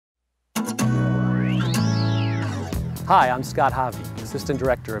Hi, I'm Scott Hovde, Assistant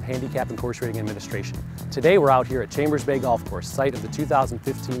Director of Handicap and Course Rating Administration. Today we're out here at Chambers Bay Golf Course, site of the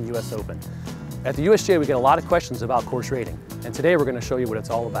 2015 US Open. At the WSGA we get a lot of questions about course rating, and today we're going to show you what it's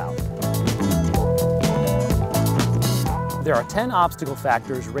all about. There are 10 obstacle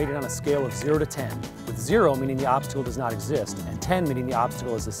factors rated on a scale of 0 to 10, with 0 meaning the obstacle does not exist, and 10 meaning the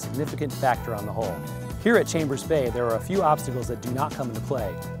obstacle is a significant factor on the hole. Here at Chambers Bay, there are a few obstacles that do not come into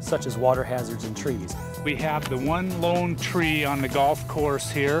play, such as water hazards and trees. We have the one lone tree on the golf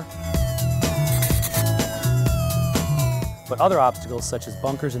course here. But other obstacles, such as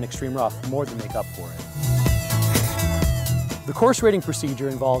bunkers and extreme rough, more than make up for it. The course rating procedure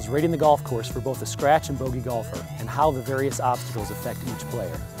involves rating the golf course for both a scratch and bogey golfer, and how the various obstacles affect each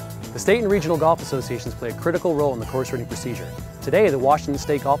player. The state and regional golf associations play a critical role in the course rating procedure. Today, the Washington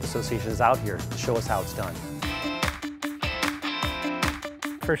State Golf Association is out here to show us how it's done.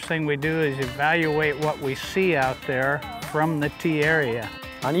 First thing we do is evaluate what we see out there from the tee area.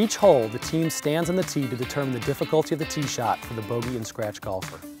 On each hole, the team stands on the tee to determine the difficulty of the tee shot for the bogey and scratch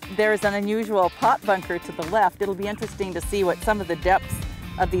golfer. There's an unusual pot bunker to the left. It'll be interesting to see what some of the depths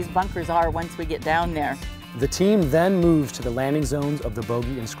of these bunkers are once we get down there. The team then moves to the landing zones of the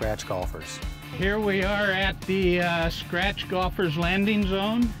bogey and scratch golfers. Here we are at the scratch golfer's landing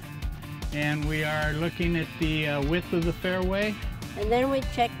zone, and we are looking at the width of the fairway. And then we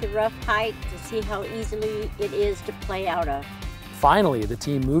check the rough height to see how easily it is to play out of. Finally, the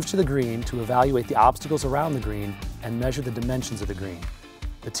team moves to the green to evaluate the obstacles around the green and measure the dimensions of the green.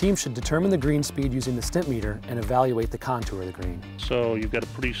 The team should determine the green speed using the stimp meter and evaluate the contour of the green. So you've got a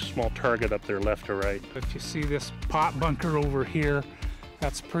pretty small target up there, left or right. If you see this pot bunker over here,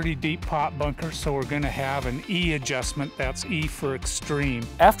 that's a pretty deep pot bunker, so we're going to have an E adjustment. That's E for extreme.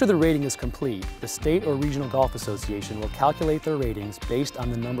 After the rating is complete, the state or regional golf association will calculate their ratings based on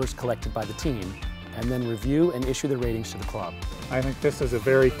the numbers collected by the team, and then review and issue the ratings to the club. I think this is a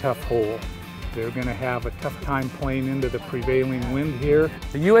very tough hole. They're going to have a tough time playing into the prevailing wind here.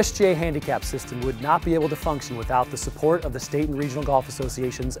 The WSGA handicap system would not be able to function without the support of the state and regional golf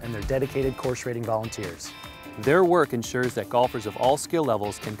associations and their dedicated course rating volunteers. Their work ensures that golfers of all skill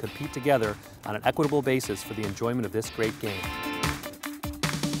levels can compete together on an equitable basis for the enjoyment of this great game.